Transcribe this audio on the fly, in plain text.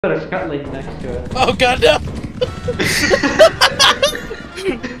Put a Scotland next to it. Oh god, no!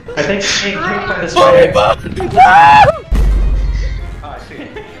 I think he kicked by the Holy spider. fuck! No! Oh, I see.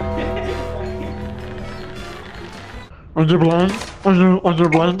 Are you blind? Are you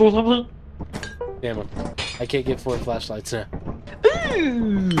blind or something? Damn it. I can't get 4 flashlights now.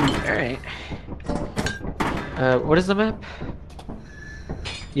 Alright. What is the map?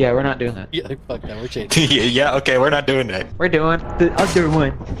 Yeah, we're not doing that. Yeah, fuck that, we're changing. Yeah, okay, we're not doing that. We're doing the other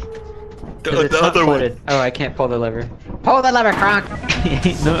one. The other one. Oh, I can't pull the lever. Pull the lever, Kronk!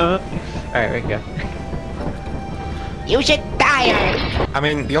 No. Alright, we can go. You should die! I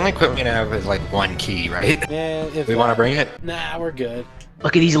mean, the only equipment we have is like 1 key, right? Yeah, if We want to bring it? Nah, we're good.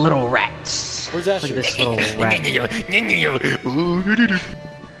 Look at these little rats. Where's Asher? Look at this little rat.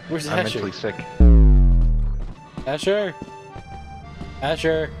 Where's I'm Asher? mentally sick. Asher?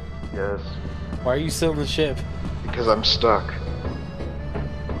 Asher? Yes, Why are you still in the ship? because I'm stuck.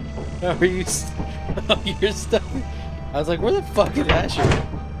 How are you Oh, you're stuck? I was like, where the fuck is Asher?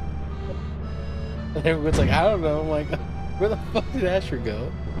 And everyone's like, I don't know. I'm like, where the fuck did Asher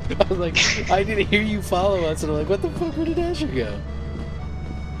go? I was like, I didn't hear you follow us. And I'm like, what the fuck, where did Asher go?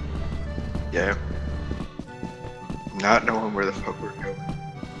 Yeah. Not knowing where the fuck we're going.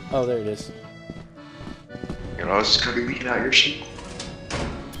 Oh, there it is. You know, I was just gonna be leaking out your shit.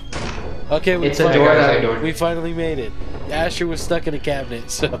 Okay, It's a door that... we finally made it. Asher was stuck in a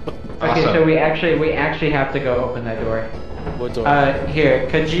cabinet, so... Okay, so we actually have to go open that door. What door? Here,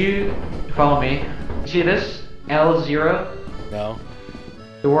 could you follow me? See this? L0? No.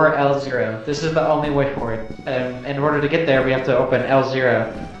 Door L0. This is the only way forward. In order to get there, we have to open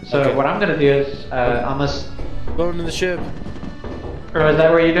L0. So Okay. what I'm gonna do is, on this... Going to the ship. Or is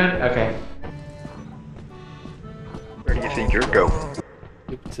that where you're doing? Okay. Where do you think you're going?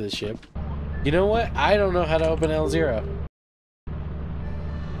 To the ship. You know what? I don't know how to open L0.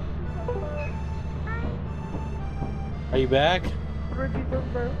 Are you back? Is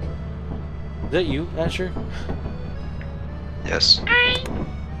that you, Asher? Yes.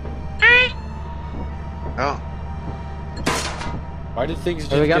 Oh. Why did things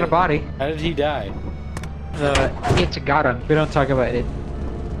just So we got a get- body. How did he die? It's got him. We don't talk about it.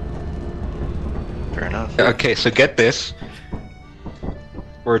 Fair enough. Okay, so get this.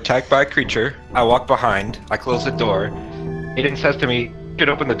 We're attacked by a creature. I walk behind. I close the door. Aiden says to me, "You should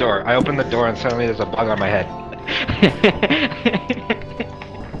open the door." I open the door and suddenly there's a bug on my head.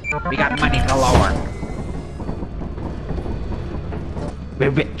 We got money galore. We're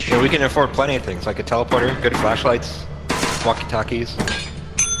rich. Yeah, we can afford plenty of things, like a teleporter, good flashlights, walkie-talkies.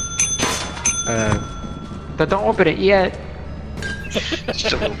 But don't open it yet.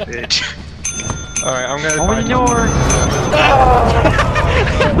 Just a little bitch. Alright, I'm gonna Open the door.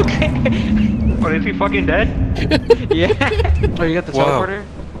 What, is he fucking dead? Yeah. Oh, you got the Whoa. teleporter?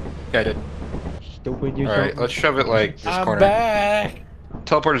 Yeah, I did. Stupid you. Alright, let's shove it like this I'm corner. back!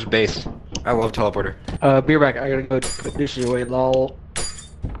 Teleporter's base. I love teleporter. Be right back. I gotta go put dishes away, lol.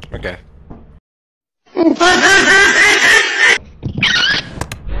 Okay.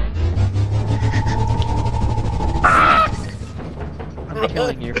 I'm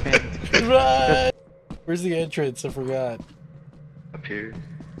killing your fan. Run! Where's the entrance? I forgot. Up here.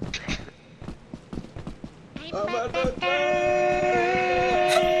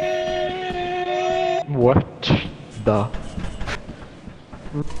 What the?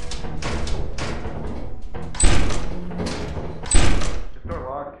 Is door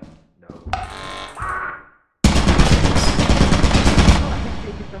locked? No.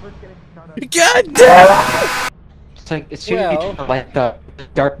 God damn! It's like as soon as Well- you turn like the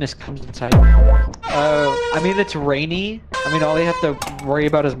darkness comes inside. I mean it's rainy. I mean all you have to worry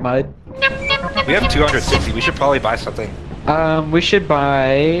about is mud. We have 260. We should probably buy something. We should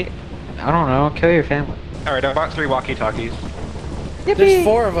buy. I don't know. Kill your family. Alright, I bought 3 walkie-talkies. There's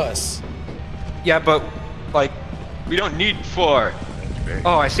 4 of us. Yeah, but, like, we don't need 4.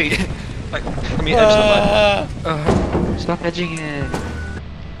 Oh, I see. Like, let me edge the mud. Stop edging it.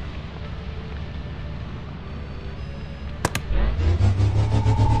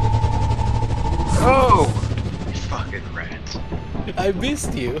 Oh! You fucking rats. I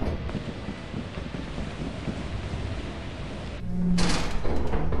missed you.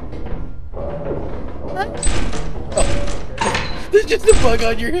 Oh. There's just a bug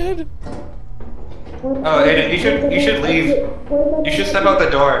on your head. Oh, Aiden, you should leave. You should step out the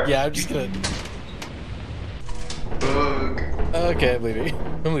door. Yeah, I'm just gonna. Bug. Okay, I'm leaving.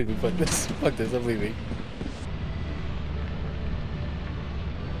 I'm leaving. Fuck this. Fuck this. I'm leaving.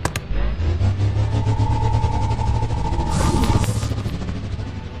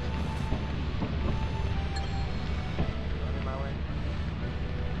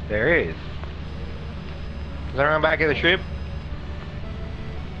 There is. Is everyone back at the ship?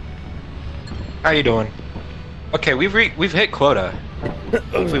 How you doing? Okay, we've hit quota.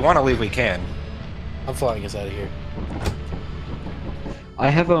 If we want to leave, we can. I'm flying us out of here. I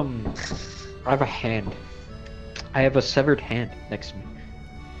have a hand. I have a severed hand next to me.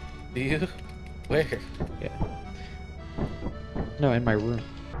 Do you? Where? No, in my room.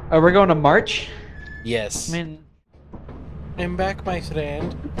 Oh, we're going to March? Yes. I mean, I'm back, my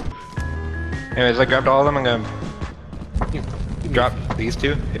friend. Anyways, I grabbed all of them. I'm gonna Give me drop these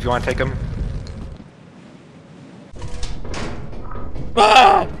two if you want to take them.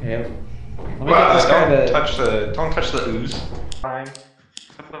 Ah! yeah. Let me get this guy Don't to... touch the ooze. Fine.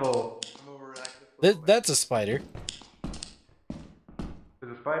 Little. That's a spider. Is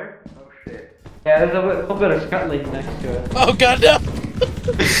a spider? Oh shit. Yeah, there's a little bit of scuttling next to it. Oh god, no!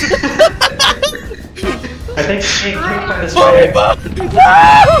 I think it's being kicked by the Holy spider. fuck!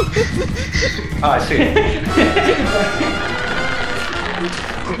 Oh, I see.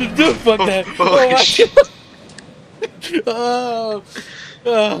 Dude, fuck that! Holy my shit. God.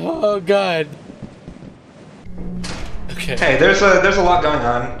 Oh god. Okay. Hey, there's a lot going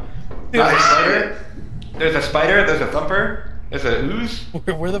on. There's a spider. There's a spider. There's a thumper. There's a ooze.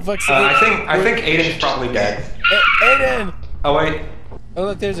 Where the fuck's I think Aiden's probably dead. Aiden! Oh wait. Oh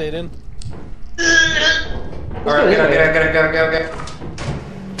look, there's Aiden. Alright, get.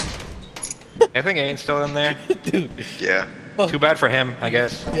 I think Aiden's still in there. Dude. Yeah. Too bad for him, I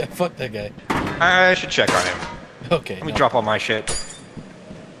guess. Yeah, fuck that guy. I should check on him. Okay. Let me no. drop all my shit.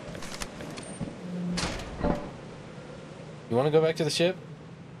 You wanna go back to the ship?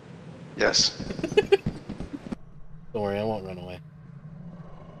 Yes. Don't worry, I won't run away.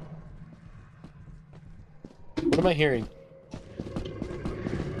 What am I hearing?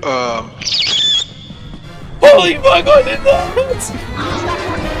 Holy fuck, what is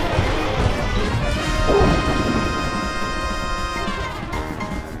that?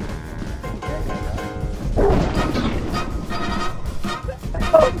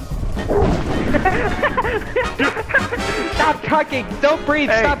 Stop talking! Don't breathe!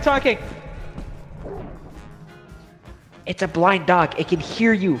 Stop talking! It's a blind dog. It can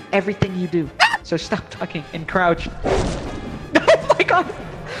hear you, everything you do. So stop talking and crouch. Oh my god!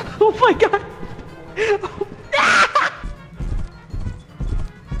 Oh my god!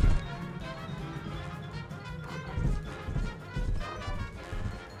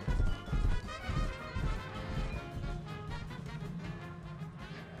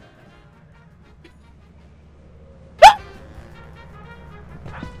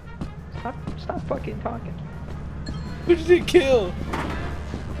 Stop fucking talking. Who did it kill?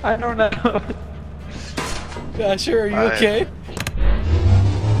 I don't know. Asher, are you Hi. okay?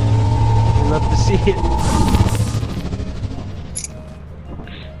 We love to see it.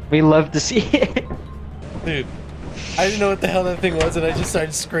 We love to see it. Dude, I didn't know what the hell that thing was and I just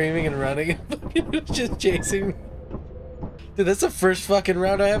started screaming and running and fucking it was just chasing me. Dude, that's the first fucking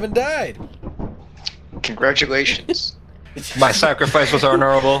round I haven't died. Congratulations. My sacrifice was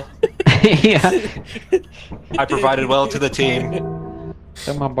honorable. Yeah. I provided well to the team.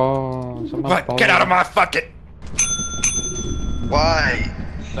 On my balls. On my What? balls. Get out of my fucking. Why?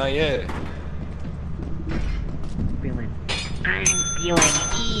 Not yet. I'm feeling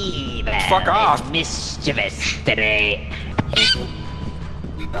evil. Fuck off. And mischievous today.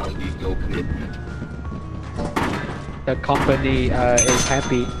 The company is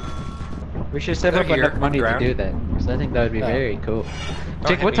happy. We should save They're up here, enough money to ground. do that, because I think that would be Oh. very cool. Don't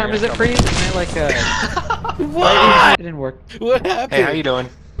Jake, hit what me, time you're is it in for you? Isn't it like What? it didn't work. What happened? Hey, how you doing?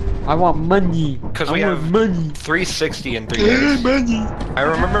 I want money. Because I we want have money. 360 in 3 days. I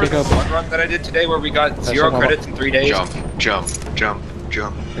remember Pick the up. one run that I did today where we got 0 what I credits in 3 days. Jump, jump, jump,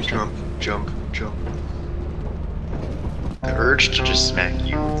 jump, jump, jump, jump. The urge to just smack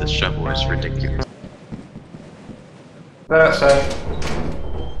you with this shovel is ridiculous. That's it.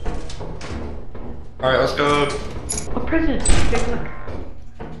 Alright, let's go. A prison. Jake, look.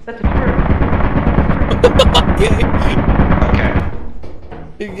 That's a turret. Okay.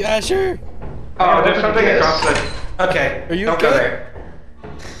 Okay. Asher? Oh, there's something Yes. across the. Okay. Are you Don't go good? there.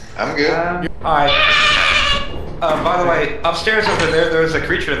 I'm good. Alright. By the way, upstairs over there, there was a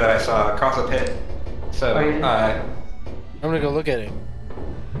creature that I saw across a pit. So, Oh, yeah. I'm gonna go look at it.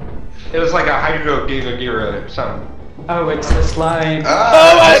 it was like a Hydro Giga or something. Oh, it's the slime.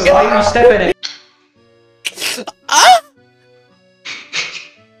 Ah, my It's like you step in it. Ah!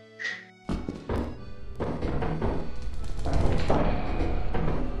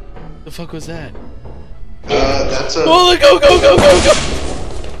 The fuck was that? That's a. Oh, go, go, go, go, go!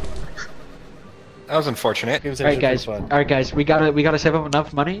 That was unfortunate. It was All right, actually guys. pretty All fun. right, guys. We gotta save up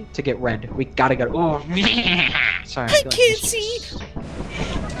enough money to get rent. We gotta go. Oh, sorry. I can't see.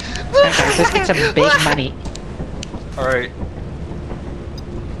 Alright, guys, let's get some big money. Alright.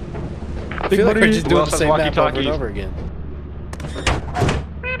 I feel like we're just Who doing else the has same map over and walkie-talkies? over again.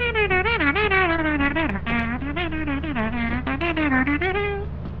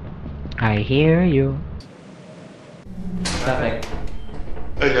 I hear you. Nothing.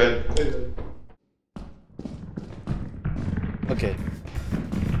 Okay. Okay.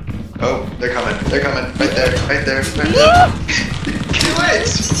 Oh, they're coming. They're coming. Right there. Right there. Right there. Do it!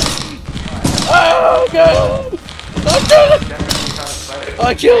 Oh god!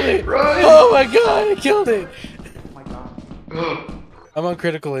 I killed it! Run! Oh my god, I killed it! Oh. I'm on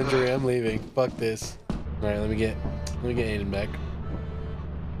critical injury, I'm leaving. Fuck this. Alright, let me get Aiden back.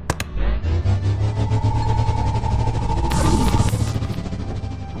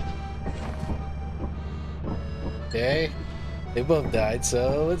 Okay. They both died,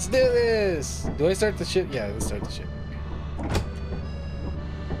 so let's do this! Do I start the ship? Yeah, let's start the ship.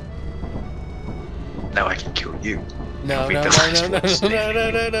 Now I can kill you. No, We no, don't no, no, no, want to no,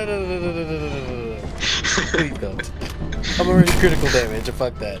 no, no, no, no, no, no, no, no, no. Please don't. I'm already critical damage, and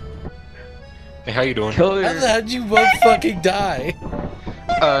fuck that. Hey, how you doing? How'd you both fucking die?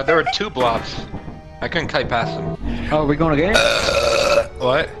 There were 2 blobs. I couldn't kite past them. Oh, we going again?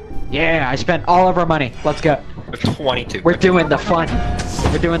 What? Yeah, I spent all of our money. Let's go. There's 22. We're doing the fun.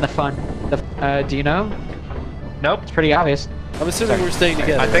 We're doing the fun. Do you know? Nope. It's pretty obvious. I'm assuming we're staying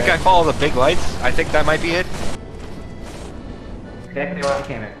together. I think I follow the big lights. I think that might be it. Exactly why I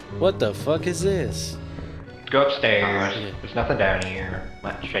came here. What the fuck is this? Go upstairs. Alright. There's nothing down here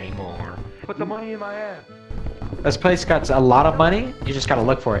much anymore. Put the money in my ass. This place got a lot of money. You just gotta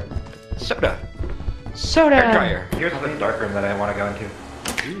look for it. Soda. Soda. Hair dryer. Here's the dark room that I want to go into.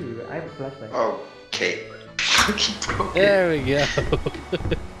 Ooh, I have a flashlight. Okay. Fucking broken. There we go.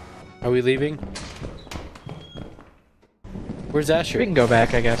 Are we leaving? Where's Asher? We can go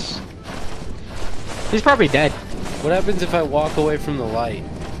back, I guess. He's probably dead. What happens if I walk away from the light?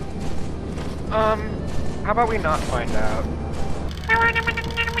 How about we not find out?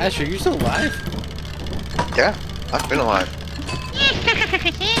 Asher, you're still alive? Yeah, I've been alive.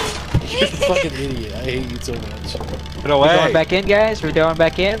 You're a fucking idiot. I hate you so much. Get We away. going back in, guys? We're going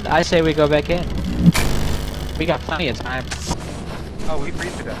back in? I say we go back in. We got plenty of time. Oh, we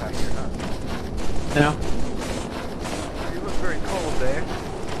breathed to death out here, huh? No? You look very cold there.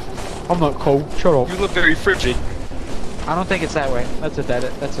 I'm not cold. Shut up. You look very frigid. I don't think it's that way. That's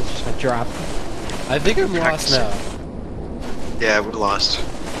just a drop. I think I'm lost now. Yeah, we're lost.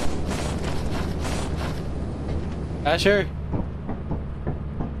 Asher?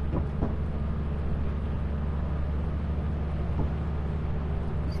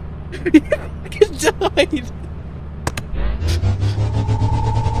 You died!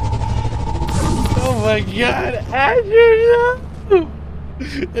 Oh my god, Asher, no!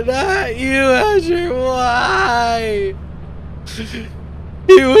 Not you, Asher, why?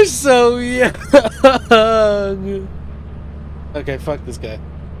 He was so young! Okay, fuck this guy.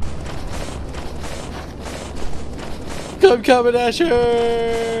 I'm coming, Asher!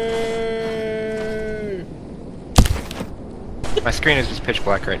 My screen is just pitch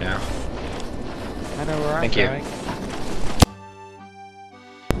black right now. I know where I'm Thank you. going.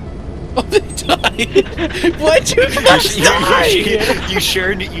 Oh, they died! Why'd you guys die? You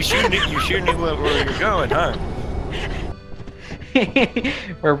sure knew where you're going, huh?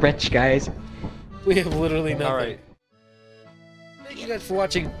 We're rich, guys. We have literally nothing. All right. Thank you guys for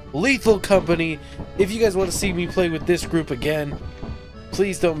watching Lethal Company. If you guys want to see me play with this group again,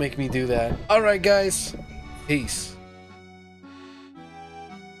 please don't make me do that. Alright guys, peace.